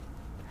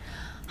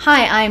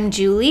Hi, I'm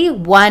Julie,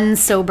 one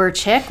sober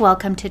chick.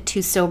 Welcome to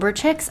Two Sober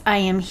Chicks. I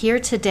am here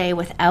today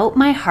without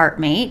my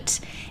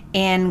heartmate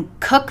in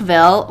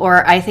Cookeville,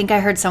 or I think I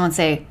heard someone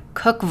say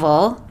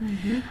Cookeville,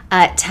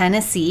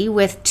 Tennessee,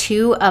 with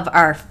two of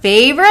our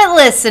favorite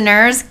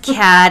listeners,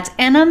 Kat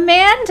and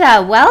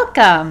Amanda.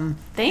 Welcome.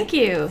 Thank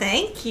you.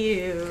 Thank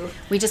you.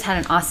 We just had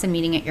an awesome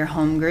meeting at your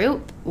home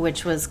group,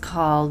 which was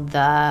called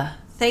the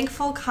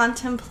Thankful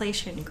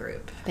Contemplation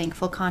Group.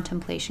 Thankful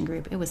Contemplation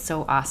Group. It was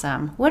so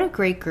awesome. What a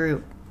great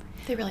group.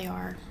 They really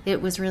are. It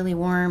was really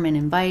warm and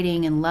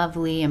inviting and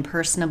lovely and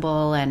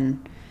personable,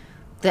 and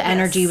the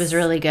energy was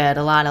really good.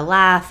 A lot of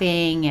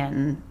laughing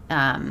and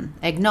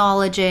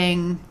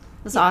acknowledging.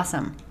 It was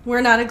awesome.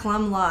 We're not a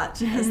glum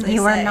lot, as they say.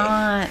 You are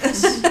not.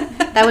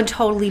 That would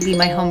totally be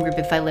my home group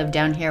if I lived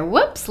down here.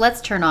 Whoops,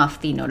 let's turn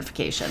off the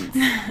notifications.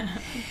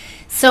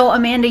 So,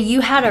 Amanda, you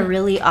had a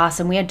really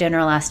awesome, we had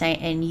dinner last night,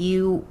 and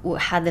you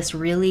had this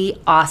really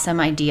awesome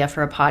idea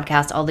for a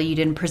podcast, although you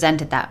didn't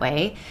present it that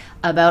way,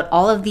 about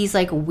all of these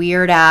like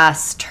weird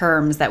ass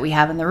terms that we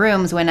have in the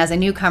rooms when as a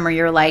newcomer,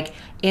 you're like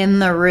in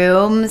the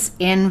rooms,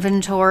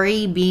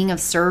 inventory, being of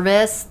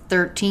service,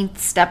 13th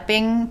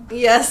stepping.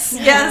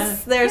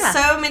 Yes. There's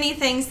so many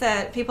things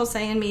that people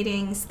say in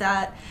meetings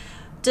that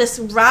just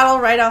rattle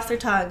right off their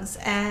tongues,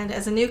 and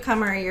as a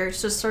newcomer you're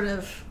just sort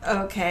of,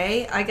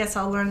 okay, I guess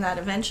I'll learn that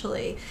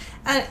eventually.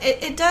 And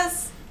it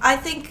does, I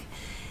think,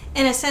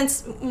 in a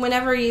sense,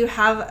 whenever you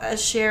have a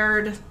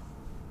shared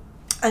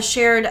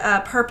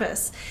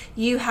purpose,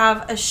 you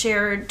have a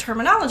shared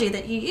terminology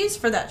that you use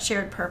for that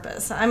shared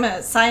purpose. I'm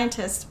a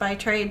scientist by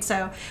trade,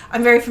 so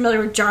I'm very familiar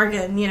with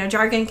jargon. You know,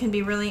 jargon can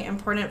be really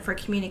important for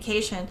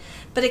communication,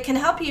 but it can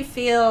help you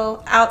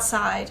feel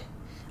outside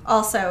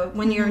also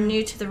when you're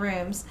new to the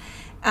rooms.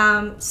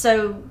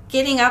 So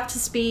getting up to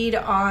speed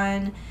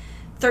on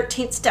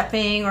 13th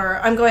stepping, or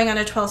I'm going on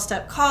a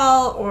 12-step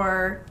call,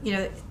 or, you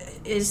know,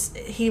 is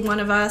he one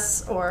of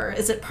us, or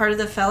is it part of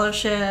the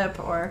fellowship,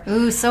 or...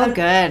 Ooh, so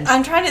good.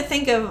 I'm trying to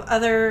think of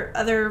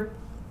other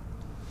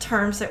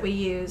terms that we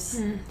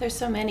use. There's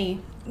so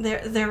many.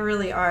 There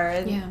really are.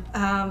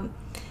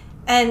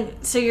 And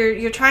so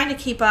you're trying to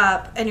keep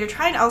up, and you're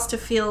trying also to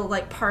feel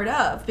like part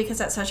of, because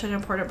that's such an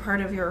important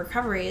part of your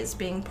recovery, is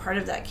being part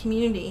of that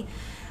community.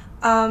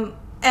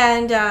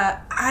 And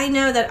I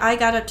know that I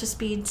got up to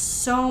speed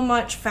so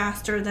much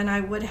faster than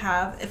I would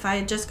have if I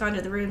had just gone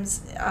to the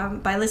rooms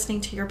by listening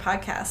to your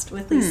podcast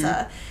with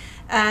Lisa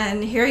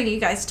and hearing you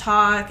guys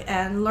talk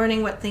and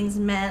learning what things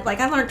meant. Like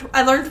I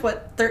learned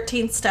what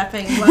 13th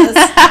stepping was.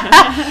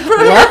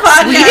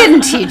 Whoops, we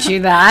didn't teach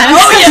you that.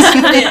 Oh, yes,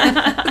 you did.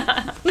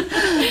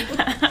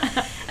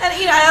 And,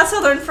 you know, I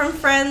also learned from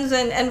friends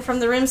and from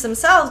the rooms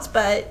themselves,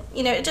 but,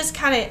 you know, it just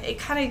kind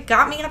of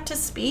got me up to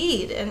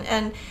speed,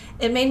 and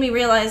it made me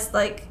realize,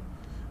 like,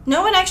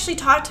 no one actually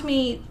talked to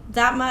me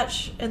that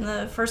much in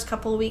the first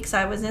couple of weeks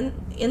I was in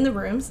the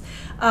rooms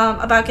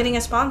about getting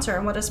a sponsor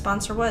and what a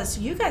sponsor was.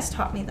 You guys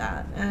taught me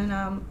that,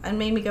 and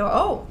made me go,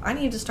 oh, I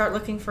need to start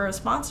looking for a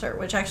sponsor,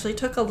 which actually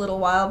took a little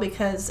while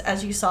because,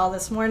 as you saw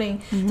this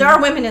morning, there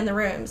are women in the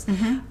rooms,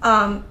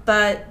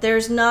 but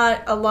there's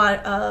not a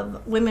lot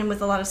of women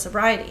with a lot of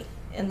sobriety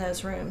in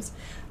those rooms.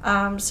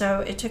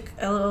 So it took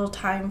a little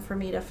time for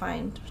me to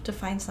find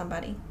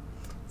somebody.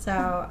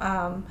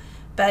 So,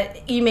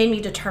 but you made me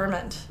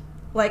determined.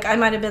 Like, I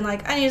might have been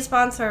like, I need a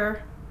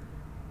sponsor,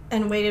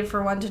 and waited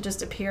for one to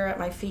just appear at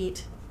my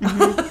feet. Bling!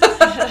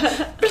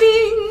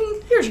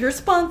 Here's your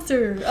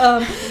sponsor.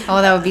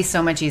 That would be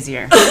so much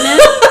easier.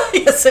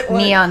 Yes, it would.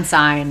 Neon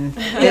sign.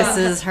 This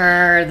is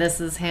her,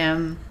 this is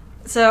him.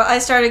 So I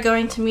started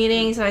going to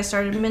meetings, and I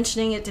started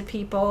mentioning it to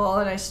people,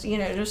 and I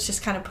was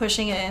just kind of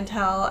pushing it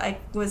until I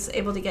was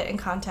able to get in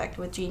contact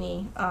with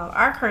Jeannie,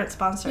 our current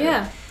sponsor.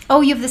 Yeah.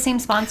 Oh, you have the same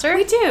sponsor?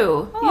 We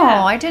do. Oh,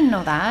 yeah. I didn't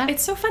know that.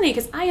 It's so funny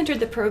because I entered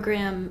the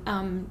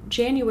program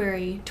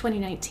January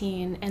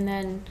 2019, and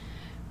then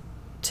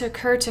took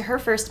her to her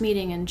first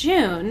meeting in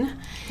June.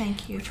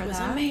 Thank you for Which was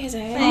that.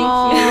 amazing.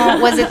 Thank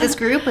you. Was it this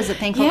group? Was it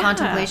Thankful Yeah.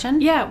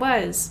 Contemplation? Yeah, it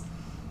was.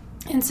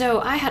 And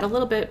so I had a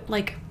little bit,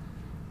 like,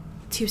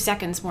 2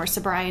 seconds more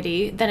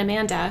sobriety than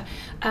Amanda.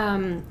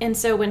 And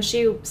so when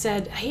she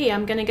said, hey,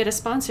 I'm going to get a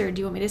sponsor,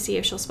 do you want me to see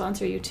if she'll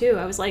sponsor you too?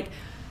 I was like,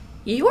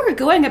 you are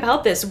going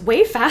about this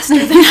way faster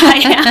than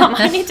I am.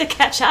 I need to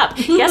catch up.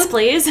 Yes,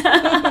 please.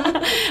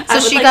 So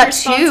she got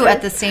two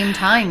at the same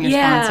time, your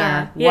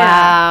sponsor. Yeah.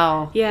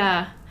 Wow.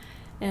 Yeah.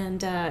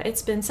 And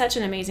it's been such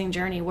an amazing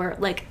journey. We're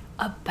like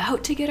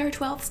about to get our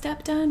 12th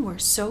step done. We're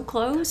so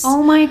close.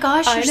 Oh my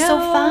gosh, I you're so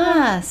know.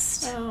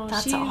 fast. Oh,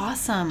 That's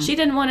awesome. She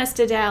didn't want us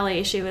to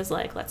dally. She was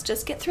like, let's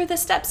just get through the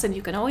steps and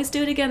you can always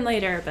do it again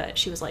later. But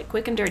she was like,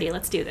 quick and dirty,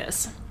 let's do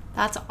this.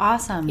 That's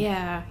awesome.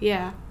 Yeah.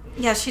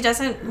 Yeah, she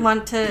doesn't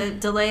want to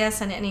delay us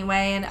in any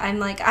way, and I'm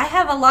like, I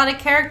have a lot of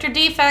character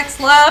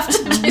defects left.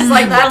 And she's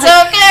like, that's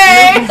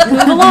okay.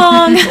 Move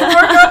along. We'll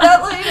work on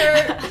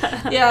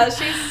that later. Yeah,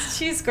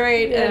 she's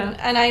great, Yeah.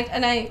 and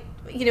I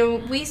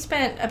we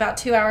spent about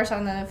 2 hours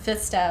on the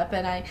fifth step,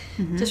 and I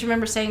just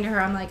remember saying to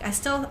her, I'm like, I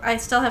still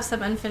have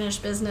some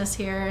unfinished business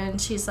here, and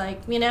she's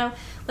like,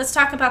 let's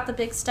talk about the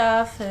big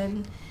stuff,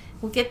 and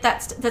we'll get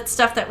that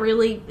stuff that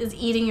really is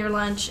eating your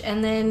lunch,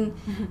 and then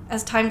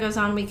as time goes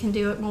on, we can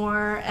do it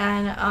more,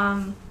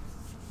 and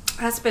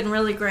that's been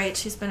really great.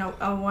 She's been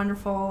a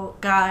wonderful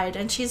guide,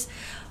 and she's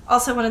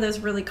also one of those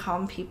really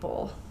calm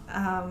people.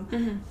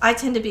 I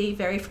tend to be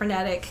very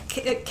frenetic.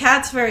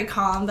 Kat's very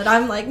calm, but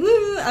I'm like,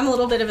 I'm a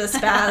little bit of a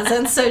spaz.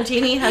 And so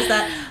Jeannie has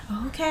that,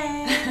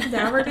 okay,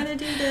 now we're going to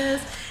do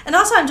this. And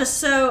also I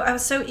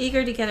was so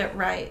eager to get it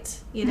right,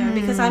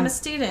 because I'm a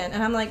student.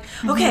 And I'm like,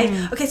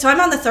 okay, so I'm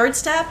on the third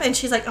step. And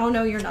she's like, oh,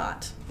 no, you're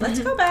not. Let's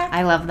go back.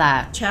 I love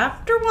that.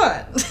 Chapter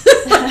 1.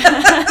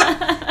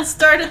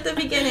 Start at the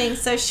beginning.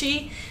 So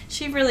she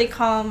really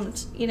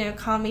calmed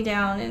me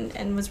down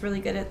and was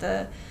really good at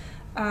the...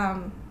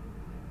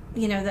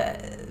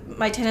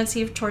 my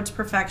tendency towards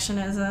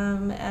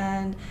perfectionism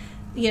and,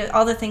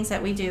 all the things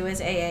that we do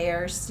as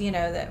AAers,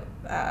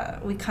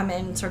 that we come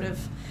in sort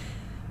of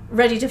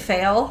ready to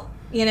fail,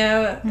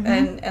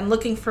 and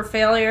looking for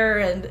failure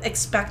and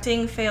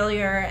expecting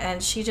failure.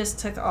 And she just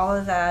took all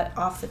of that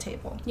off the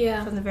table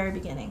from the very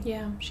beginning.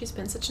 Yeah, she's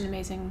been such an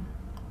amazing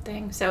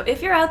thing. So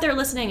if you're out there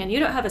listening and you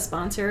don't have a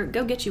sponsor,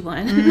 go get you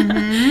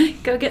one.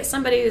 Go get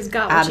somebody who's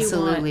got what you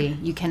want. Absolutely.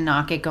 You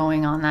cannot get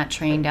going on that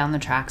train down the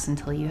tracks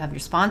until you have your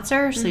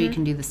sponsor, so you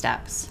can do the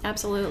steps.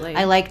 Absolutely.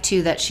 I like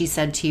too that she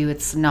said to you,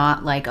 it's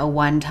not like a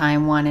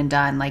one-time one and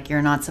done. Like,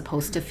 you're not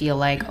supposed to feel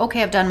like,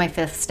 okay, I've done my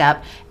 5th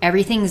step,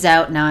 everything's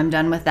out, now I'm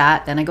done with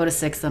that, then I go to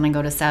 6, then I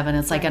go to 7.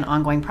 It's like an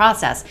ongoing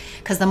process,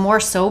 because the more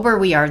sober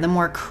we are, the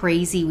more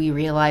crazy we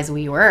realize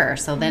we were.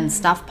 So then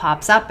stuff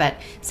pops up at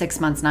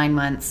 6 months, 9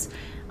 months.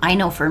 I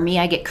know for me,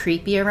 I get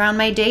creepy around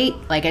my date.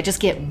 Like, I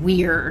just get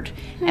weird.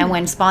 And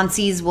when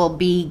sponsees will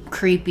be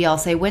creepy, I'll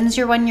say, when's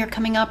your 1 year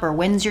coming up? Or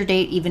when's your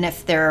date, even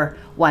if they're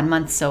 1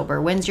 month sober?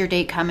 When's your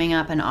date coming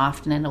up? And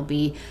often it'll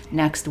be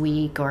next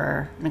week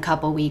or in a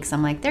couple weeks.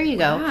 I'm like, there you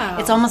go. Wow.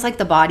 It's almost like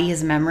the body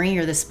has memory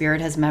or the spirit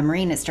has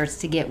memory, and it starts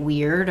to get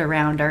weird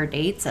around our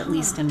dates, at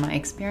least in my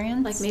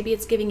experience. Like, maybe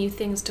it's giving you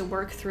things to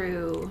work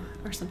through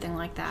or something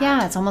like that.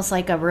 Yeah, it's almost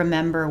like a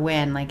remember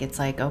when. Like, it's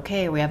like,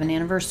 okay, we have an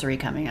anniversary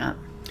coming up.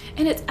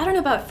 And it's, I don't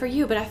know about for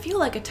you, but I feel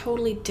like a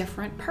totally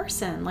different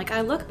person. Like,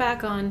 I look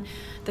back on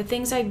the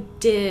things I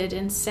did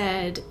and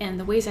said and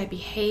the ways I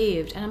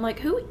behaved, and I'm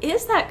like, who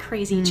is that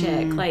crazy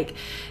chick? Like,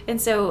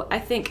 and so I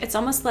think it's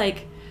almost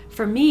like,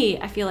 for me,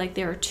 I feel like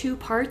there are 2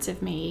 parts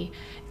of me,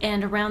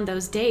 and around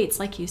those dates,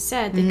 like you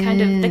said, they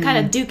kind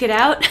of duke it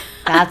out.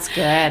 That's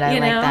good. I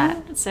like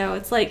that. So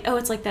it's like,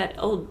 it's like that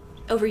old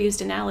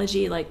overused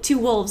analogy, like 2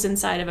 wolves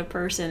inside of a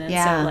person, and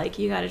so like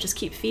you got to just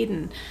keep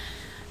feeding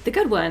the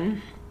good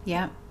one.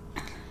 Yeah.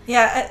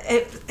 Yeah,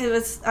 it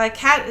was,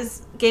 Kat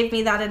gave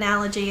me that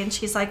analogy, and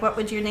she's like, what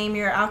would you name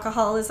your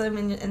alcoholism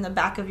in the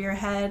back of your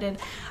head? And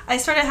I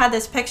sort of had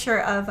this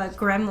picture of a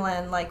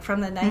gremlin, like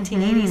from the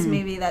 1980s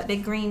movie, that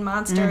big green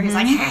monster. He's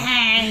like,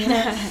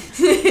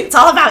 it's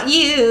all about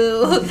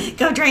you.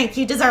 Go drink,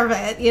 you deserve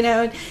it. You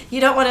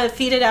don't want to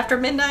feed it after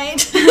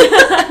midnight.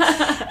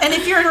 And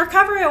if you're in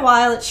recovery a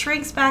while, it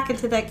shrinks back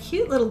into that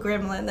cute little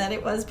gremlin that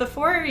it was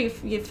before you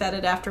fed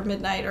it after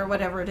midnight or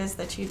whatever it is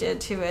that you did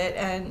to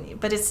it.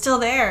 But it's still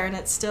there, and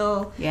it's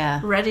still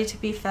ready to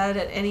be fed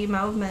at any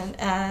moment.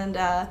 And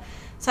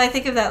so I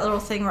think of that little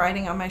thing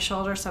riding on my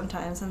shoulder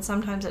sometimes, and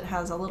sometimes it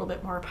has a little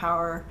bit more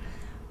power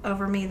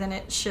over me than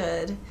it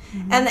should.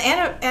 And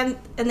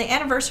the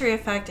anniversary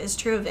effect is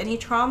true of any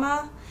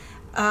trauma.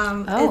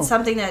 It's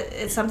something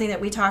that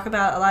we talk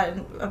about a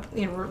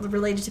lot,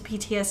 related to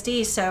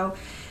PTSD. So,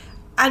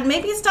 and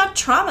maybe it's not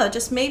trauma,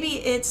 just maybe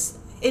it's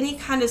any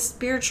kind of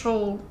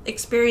spiritual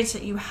experience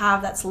that you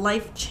have that's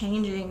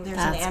life-changing. There's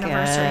an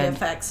anniversary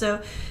effect.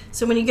 So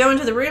when you go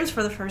into the rooms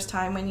for the first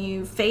time, when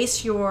you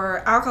face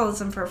your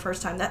alcoholism for the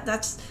first time,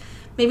 that's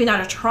maybe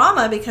not a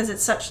trauma, because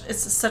it's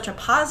such a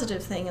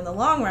positive thing in the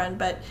long run,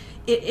 but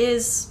it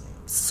is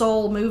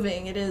soul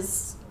moving. It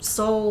is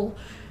soul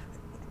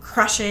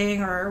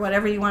crushing, or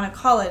whatever you want to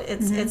call it.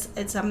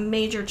 It's a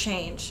major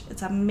change.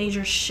 It's a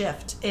major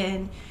shift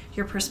in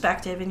your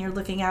perspective, and you're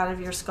looking out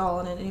of your skull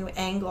in a new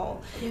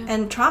angle.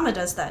 And trauma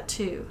does that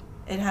too.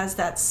 It has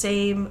that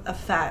same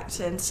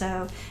effect. And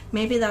so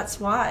maybe that's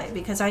why,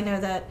 because I know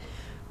that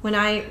when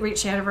I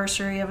reached the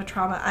anniversary of a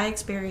trauma I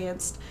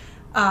experienced,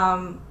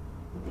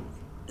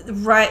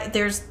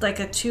 there's like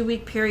a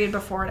 2-week period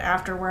before and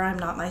after where I'm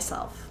not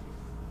myself.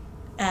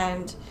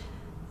 And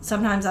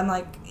sometimes I'm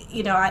like,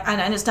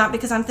 and it's not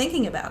because I'm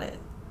thinking about it,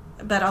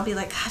 but I'll be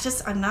like,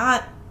 I'm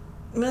not,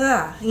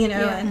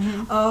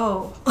 and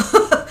oh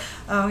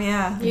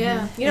yeah.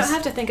 Yeah, you don't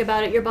have to think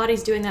about it. Your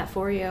body's doing that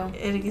for you.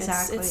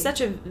 Exactly. It's such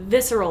a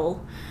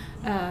visceral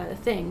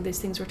thing, these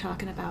things we're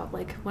talking about.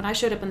 Like, when I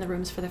showed up in the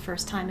rooms for the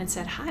first time and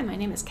said, hi, my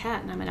name is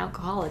Kat, and I'm an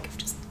alcoholic, I've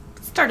just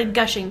started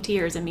gushing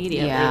tears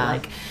immediately.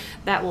 Like,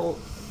 that will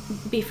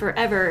be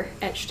forever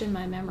etched in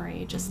my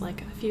memory, just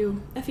like a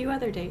few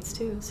other dates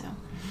too. So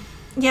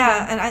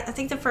yeah, and I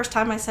think the first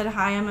time I said,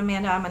 hi, I'm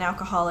Amanda, I'm an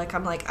alcoholic,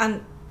 I'm like,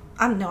 I'm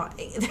I'm not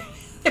either.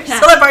 There's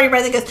still a party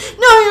brain that goes,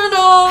 no, you're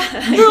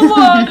not. You're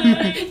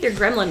lying. Your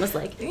gremlin was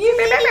like, Well,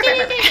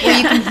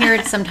 you can hear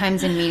it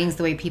sometimes in meetings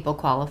the way people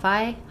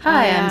qualify.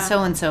 Hi, yeah. I'm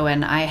so-and-so,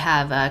 and I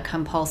have a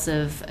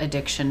compulsive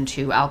addiction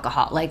to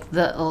alcohol. Like,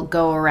 they'll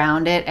go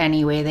around it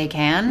any way they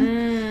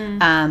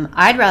can.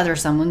 I'd rather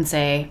someone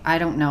say, I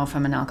don't know if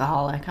I'm an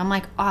alcoholic. I'm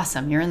like,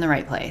 awesome, you're in the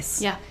right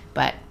place. Yeah.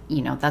 But,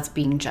 that's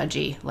being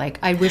judgy. Like,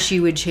 I wish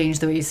you would change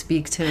the way you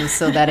speak to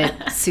so that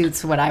it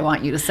suits what I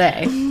want you to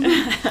say.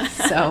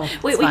 So,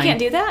 wait, we can't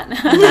do that?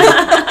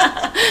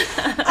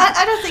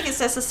 I don't think it's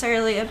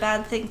necessarily a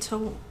bad thing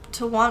to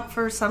want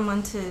for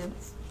someone to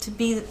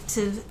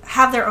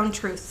have their own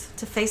truth,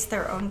 to face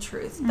their own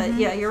truth. But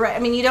yeah, you're right. I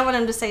mean, you don't want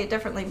them to say it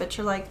differently, but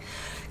you're like,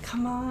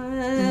 come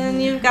on,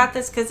 you've got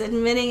this, because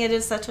admitting it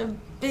is such a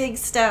big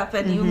step,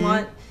 and you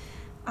want.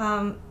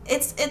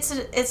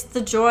 It's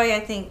the joy,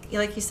 I think,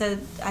 like you said.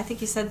 I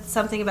think you said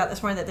something about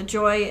this morning, that the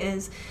joy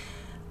is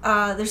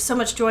there's so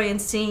much joy in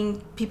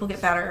seeing people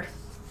get better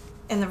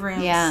in the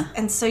rooms. Yeah.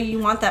 And so you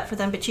want that for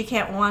them, but you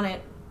can't want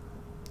it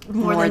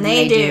more than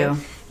they do.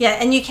 Yeah,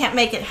 and you can't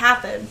make it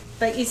happen,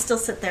 but you still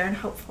sit there and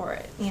hope for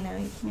it.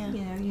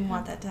 You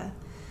want that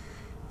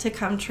to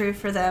come true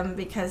for them,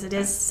 because it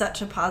is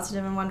such a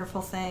positive and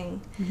wonderful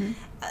thing.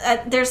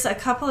 There's a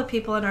couple of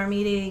people in our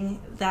meeting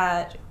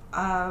that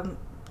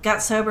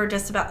got sober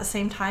just about the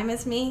same time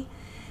as me,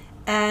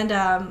 and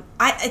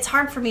it's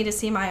hard for me to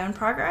see my own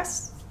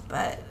progress,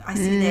 but I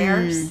see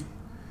theirs.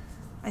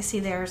 I see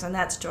theirs, and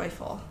that's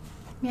joyful.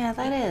 Yeah,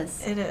 that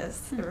is. It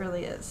is. It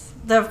really is.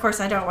 Though, of course,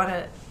 I don't want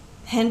to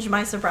hinge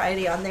my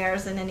sobriety on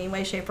theirs in any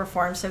way, shape, or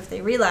form. So if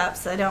they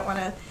relapse, I don't want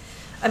to.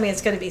 I mean,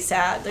 it's going to be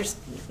sad.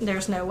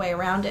 There's no way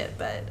around it.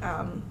 But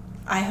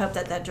I hope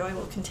that joy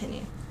will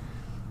continue.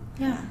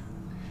 Yeah.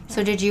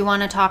 So did you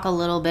want to talk a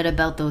little bit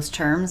about those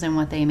terms and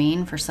what they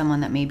mean for someone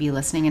that may be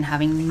listening and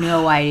having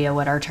no idea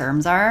what our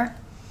terms are?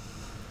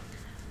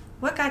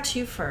 What got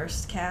you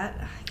first,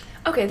 Kat?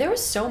 Okay, there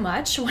was so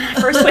much when I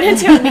first went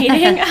into a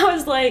meeting. I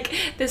was like,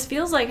 this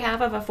feels like half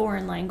of a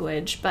foreign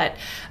language. But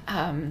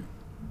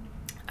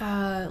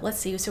let's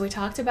see. So we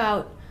talked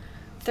about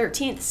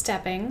 13th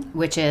stepping.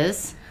 Which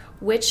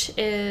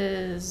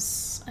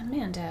is,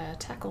 Amanda,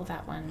 tackle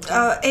that one.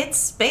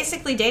 It's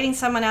basically dating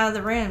someone out of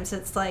the rooms.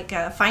 It's like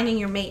finding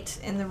your mate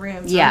in the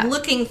rooms. Yeah. Or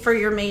looking for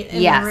your mate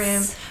in Yes, the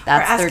room.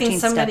 that's or asking 13th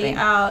somebody stepping.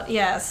 out.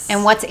 Yes.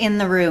 and what's in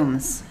the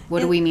rooms? What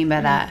do we mean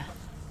by that?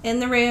 In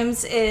the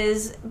rooms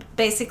is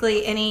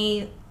basically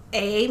any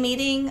AA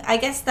meeting. I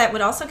guess that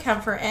would also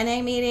count for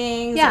NA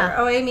meetings Yeah.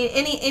 or OA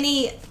meeting.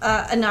 Any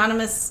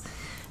anonymous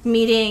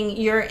meeting,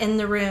 you're in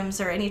the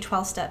rooms, or any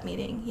 12-step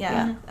meeting.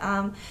 Yeah.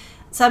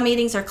 Some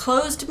meetings are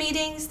closed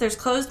meetings. There's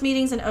closed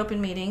meetings and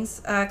open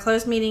meetings.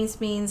 Closed meetings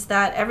means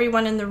that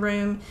everyone in the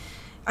room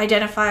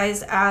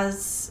identifies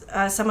as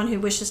someone who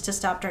wishes to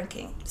stop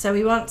drinking. So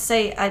we won't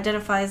say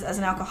identifies as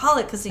an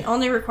alcoholic, because the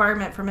only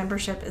requirement for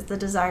membership is the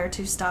desire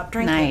to stop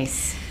drinking.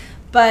 Nice.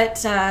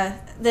 But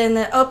then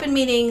the open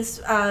meetings,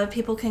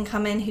 people can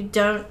come in who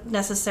don't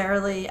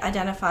necessarily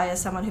identify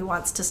as someone who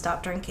wants to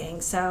stop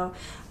drinking. So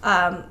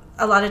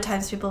a lot of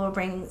times people will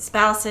bring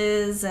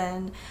spouses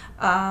and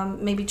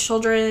maybe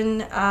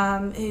children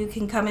who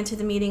can come into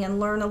the meeting and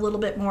learn a little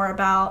bit more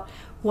about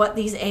what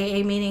these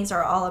AA meetings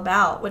are all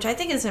about, which I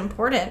think is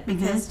important,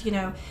 because,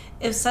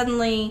 if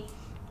suddenly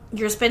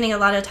you're spending a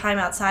lot of time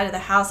outside of the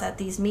house at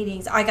these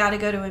meetings, I got to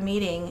go to a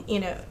meeting,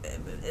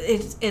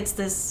 it's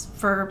this,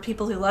 for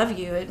people who love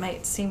you, it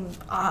might seem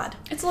odd.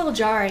 It's a little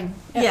jarring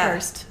at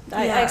first.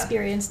 I Yeah.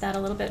 experienced that a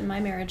little bit in my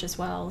marriage as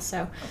well.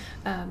 So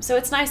so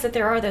it's nice that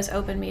there are those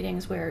open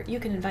meetings where you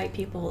can invite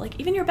people, like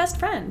even your best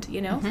friend,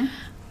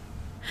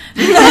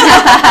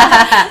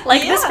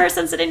 like this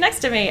person sitting next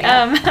to me.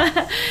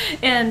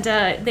 And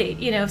they,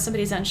 if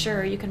somebody's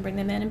unsure, you can bring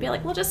them in and be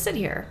like, well, just sit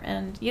here,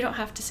 and you don't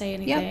have to say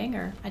anything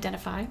or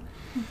identify.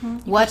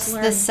 What's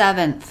the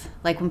seventh?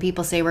 Like when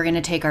people say we're going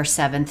to take our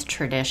seventh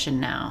tradition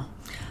now.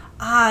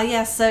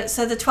 Yes.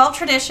 So the 12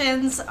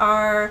 traditions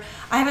are,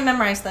 I haven't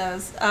memorized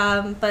those,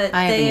 but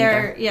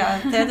they're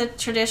the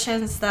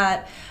traditions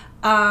that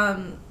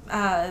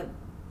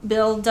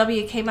Bill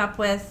W. came up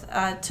with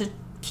to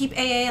keep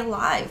AA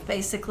alive,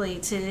 basically,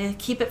 to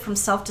keep it from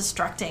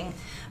self-destructing,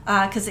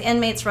 because the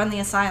inmates run the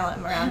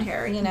asylum around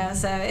here,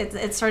 so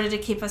it's sort of to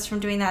keep us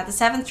from doing that. The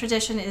seventh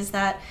tradition is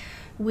that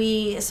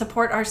we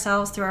support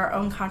ourselves through our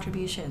own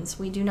contributions.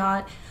 We do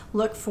not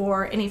look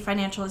for any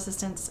financial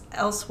assistance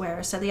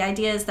elsewhere. So the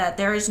idea is that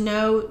there is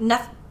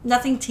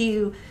nothing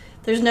to,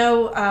 there's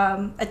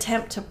no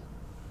attempt to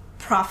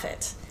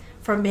profit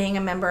from being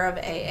a member of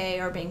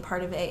AA or being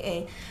part of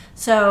AA.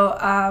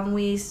 So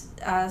we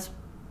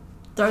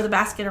throw the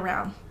basket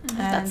around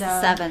That's the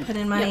 7th. Put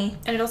in money. Yep.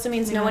 And it also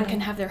means no one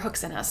can have their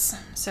hooks in us.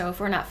 So if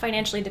we're not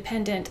financially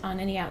dependent on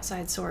any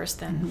outside source,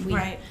 then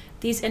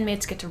these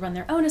inmates get to run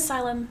their own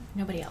asylum,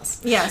 nobody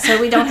else. Yeah, so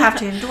we don't have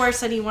to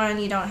endorse anyone.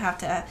 You don't have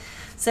to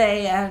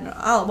say,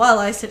 while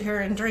I sit here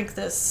and drink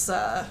this,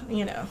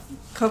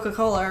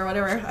 Coca-Cola or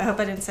whatever. I hope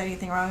I didn't say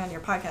anything wrong on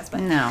your podcast, but,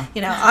 No.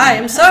 I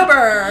am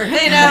sober,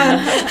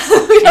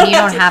 And you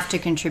don't have to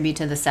contribute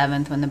to the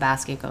 7th when the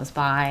basket goes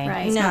by.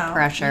 Right. There's no No.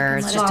 pressure.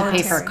 It's just to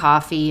pay for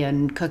coffee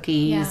and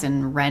cookies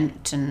and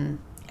rent and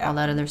all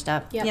that other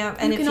stuff. Yep. Yeah,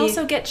 and you can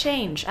also get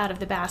change out of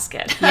the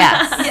basket.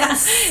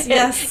 Yes.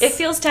 Yes. It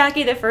feels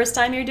tacky the first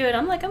time you do it.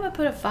 I'm like, I'm going to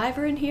put a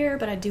 $5 in here,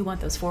 but I do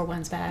want those 4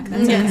 ones back.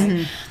 That's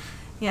okay.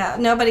 Yeah,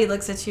 nobody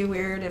looks at you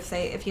weird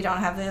if you don't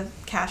have the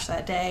cash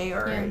that day,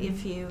 or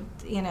if you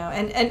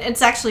and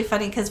it's actually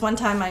funny because one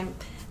time I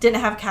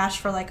didn't have cash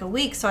for like a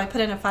week, so I put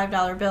in a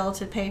 $5 bill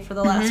to pay for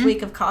the last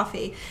week of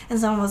coffee, and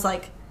someone was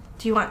like,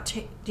 do you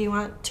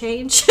want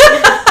change?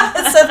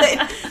 So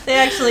they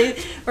actually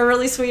were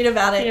really sweet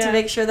about it to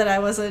make sure that I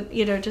wasn't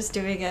just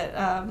doing it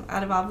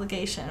out of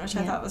obligation, which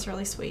I thought was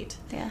really sweet.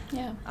 Yeah.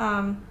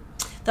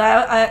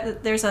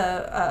 There's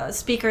a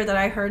speaker that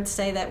I heard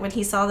say that when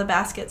he saw the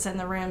baskets in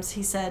the rooms,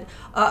 he said,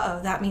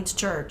 "Uh-oh, that means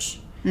church."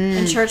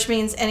 And church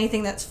means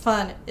anything that's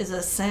fun is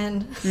a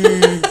sin.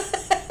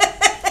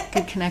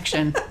 Good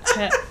connection.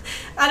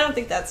 I don't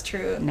think that's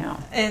true. No.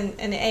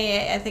 In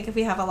AA, I think if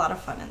we have a lot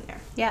of fun in there.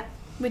 Yeah.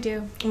 We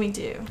do. We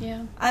do.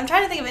 Yeah. I'm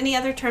trying to think of any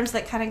other terms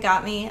that kind of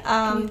got me.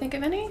 Can you think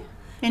of any?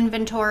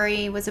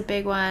 Inventory was a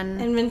big one.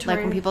 Inventory.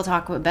 Like when people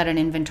talk about an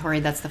inventory,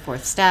 that's the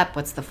 4th step.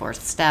 What's the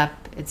 4th step?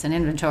 It's an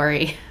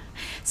inventory.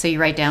 So you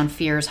write down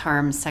fears,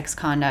 harms, sex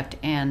conduct,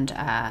 and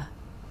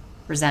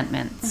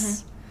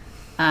resentments.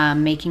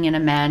 Making an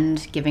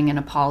amend, giving an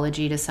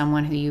apology to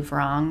someone who you've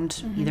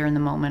wronged, either in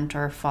the moment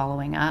or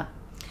following up.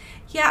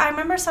 Yeah, I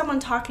remember someone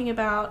talking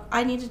about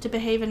I needed to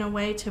behave in a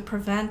way to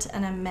prevent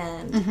an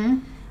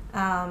amend.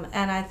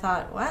 And I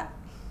thought, what?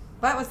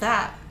 What was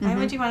that? Why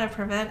would you want to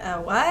prevent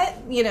a what?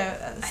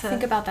 I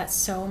think about that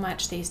so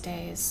much these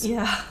days.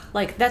 Yeah.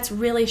 Like, that's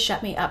really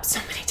shut me up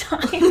so many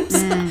times.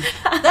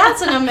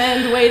 That's an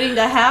amend waiting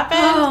to happen.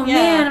 Oh,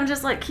 man, I'm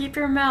just like, keep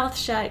your mouth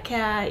shut,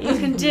 Kat. You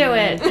can do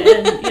it.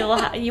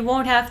 And you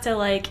won't have to,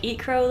 like, eat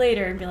crow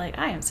later and be like,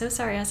 I am so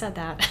sorry I said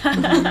that.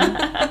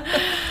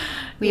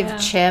 We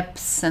have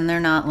chips, and they're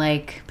not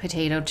like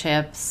potato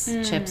chips.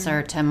 Chips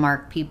are to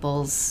mark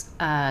people's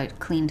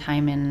clean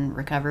time in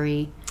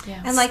recovery.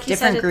 Yeah. And like you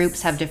Different said,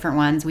 groups have different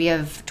ones. We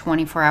have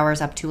 24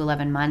 hours up to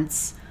 11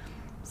 months.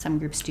 Some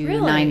groups do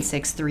 9,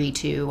 6, 3,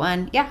 2,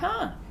 1. Yeah.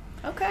 Huh.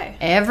 Okay.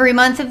 Every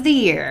month of the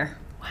year.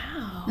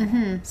 Wow.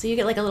 So you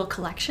get like a little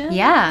collection?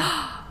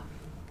 Yeah.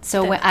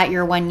 So at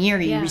your 1 year,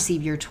 you Yeah.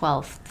 receive your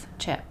 12th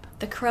chip.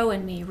 The crow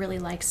in me really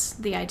likes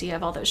the idea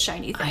of all those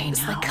shiny things.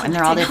 I know. Like And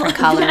they're all different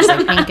colors,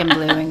 like pink and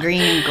blue and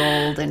green and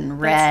gold and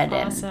red.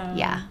 That's awesome. And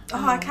yeah.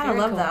 Oh, I kind of very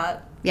love cool.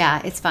 that.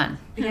 Yeah, it's fun.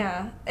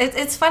 Yeah.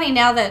 It's funny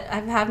now that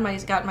I've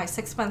got my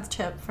 6-month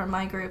chip from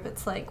my group.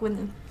 It's like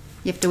when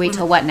You have to wait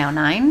till what now,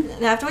 9?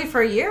 I have to wait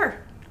for a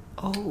year.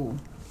 Oh.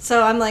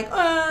 So I'm like,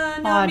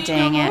 no,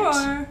 dang it.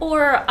 more.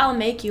 Or I'll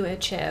make you a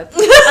chip.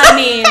 I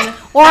mean,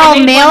 Or I I'll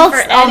made mail one for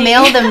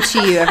Eddie. them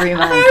to you every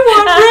month. I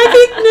want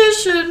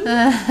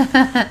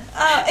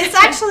recognition. It's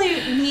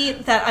actually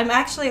neat that I'm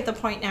actually at the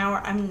point now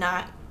where I'm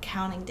not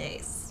counting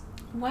days.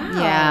 Wow.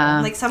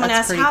 Yeah. Like someone that's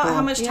asks, pretty how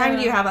cool. much time Yeah.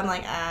 do you have? I'm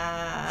like,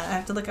 I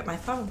have to look at my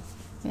phone.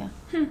 Yeah.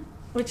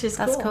 Which is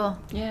That's cool.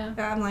 Yeah.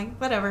 I'm like,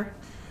 whatever.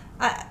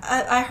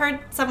 I heard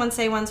someone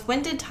say once,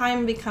 when did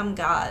time become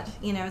God?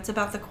 It's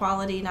about the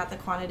quality, not the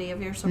quantity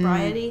of your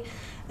sobriety.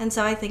 And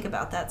so I think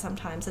about that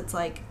sometimes. It's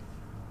like,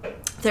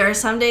 there are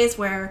some days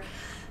where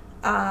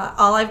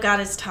all I've got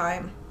is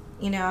time.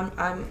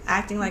 I'm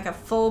acting like a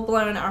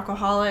full-blown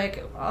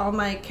alcoholic. All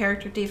my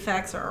character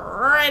defects are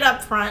right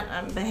up front.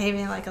 I'm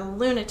behaving like a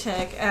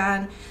lunatic.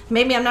 And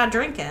maybe I'm not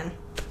drinking.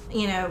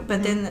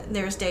 But then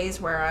there's days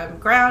where I'm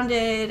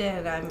grounded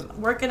and I'm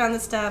working on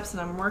the steps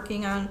and I'm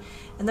working on,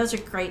 and those are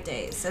great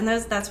days, and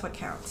that's what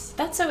counts.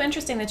 That's so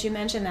interesting that you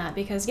mentioned that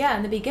because, yeah,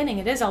 in the beginning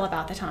it is all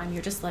about the time.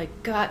 You're just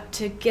like, got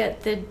to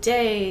get the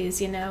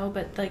days,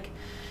 but like,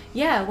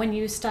 yeah, when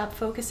you stop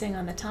focusing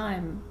on the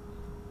time,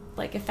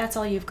 like if that's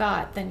all you've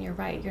got, then you're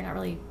right. You're not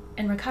really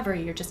in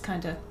recovery. You're just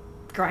kind of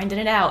grinding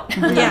it out.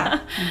 Yeah.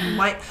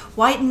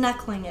 White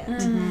knuckling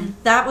it.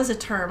 That was a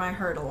term I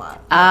heard a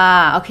lot.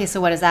 Okay, so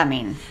what does that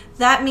mean?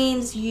 That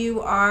means you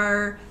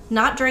are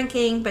not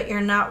drinking, but you're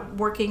not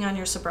working on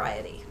your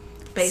sobriety.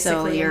 Basically,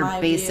 so in you're my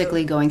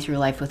basically view. going through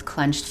life with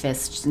clenched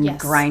fists and Yes.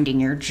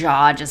 grinding your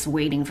jaw, just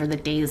waiting for the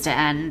days to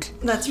end.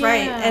 That's Yeah.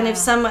 right. And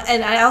if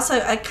and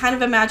I kind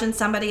of imagine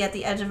somebody at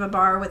the edge of a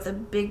bar with a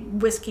big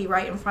whiskey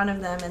right in front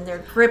of them, and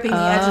they're gripping the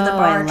edge of the Oh,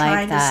 bar, I like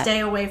trying that. to stay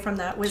away from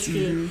that whiskey.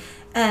 Yeah.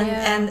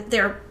 And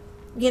they're,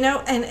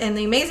 and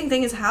the amazing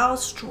thing is how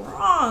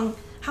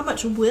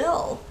much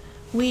will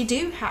we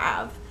do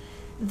have,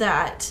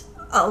 that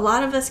a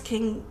lot of us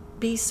can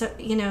be so,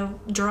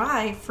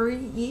 dry for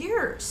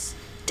years.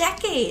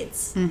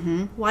 decades,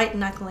 white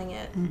knuckling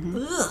it.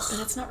 Ugh. But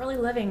it's not really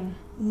living.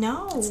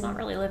 No. It's not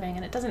really living,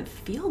 and it doesn't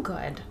feel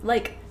good.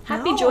 Like,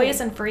 happy, No. joyous,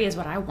 and free is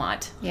what I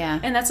want. Yeah.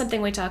 And that's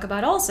something we talk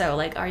about also.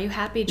 Like, are you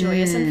happy,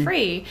 joyous, and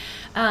free?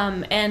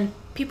 And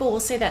people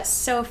will say that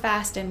so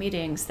fast in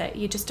meetings that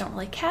you just don't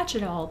really catch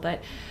it all.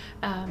 But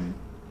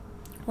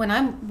when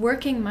I'm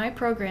working my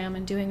program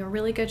and doing a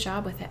really good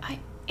job with it, I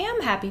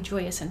am happy,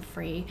 joyous, and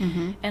free.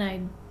 And I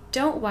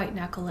don't white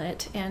knuckle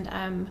it, and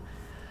I'm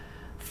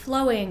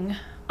flowing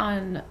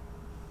on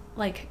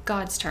like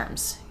God's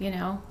terms, you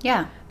know?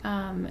 Yeah.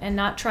 And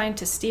not trying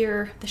to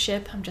steer the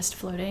ship. I'm just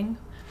floating.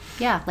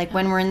 Yeah, like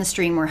when we're in the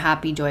stream, we're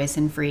happy, joyous,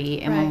 and free.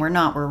 And when Right. we're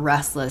not, we're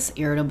restless,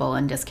 irritable,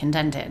 and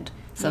discontented.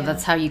 So Yeah.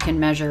 that's how you can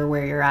measure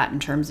where you're at in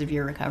terms of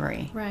your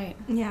recovery. Right.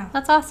 Yeah.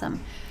 That's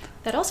awesome.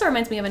 That also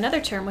reminds me of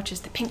another term, which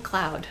is the pink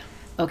cloud.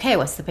 Okay,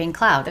 what's the pink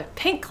cloud? The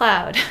pink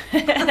cloud.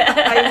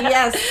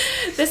 Yes.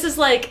 This is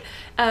like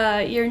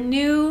your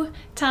new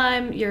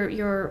time,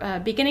 your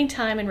beginning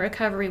time in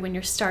recovery when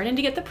you're starting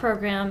to get the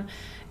program,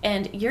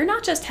 and you're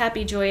not just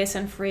happy, joyous,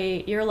 and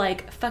free. You're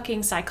like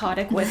fucking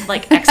psychotic with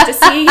like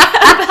ecstasy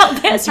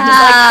about this. You're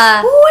just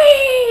like,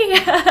 wee!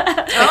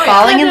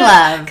 Falling in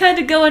love. Kind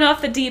of going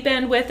off the deep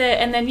end with it,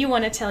 and then you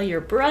want to tell your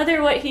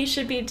brother what he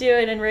should be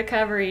doing in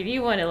recovery.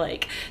 You want to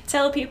like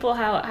tell people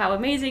how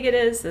amazing it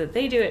is that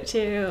they do it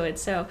too, and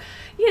so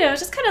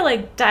just kind of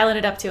like dialing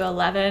it up to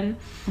 11.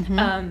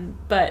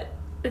 But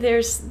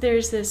there's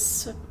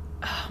this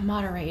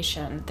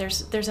moderation.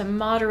 There's a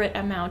moderate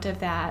amount of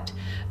that.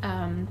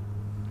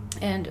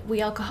 And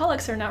we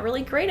alcoholics are not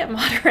really great at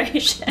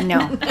moderation.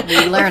 No,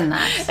 we learned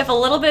that. If a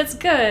little bit's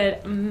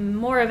good,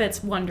 more of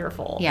it's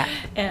wonderful. Yeah.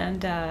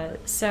 And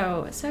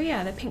so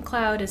yeah, the pink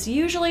cloud is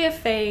usually a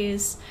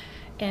phase,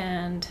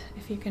 and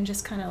if you can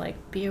just kind of like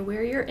be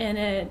aware you're in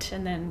it,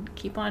 and then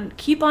keep on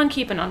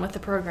keeping on with the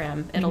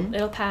program,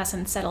 it'll pass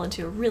and settle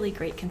into a really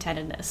great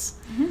contentedness.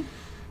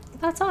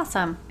 That's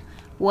awesome.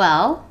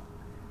 Well,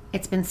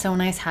 it's been so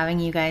nice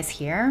having you guys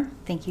here.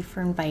 Thank you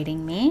for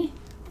inviting me.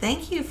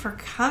 Thank you for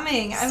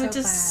coming. I'm So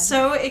just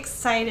glad. so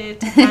excited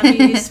to have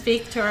you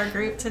speak to our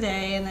group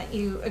today, and that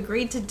you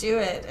agreed to do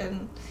it.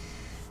 And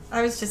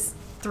I was just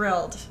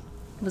thrilled.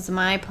 It was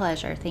my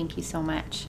pleasure. Thank you so much.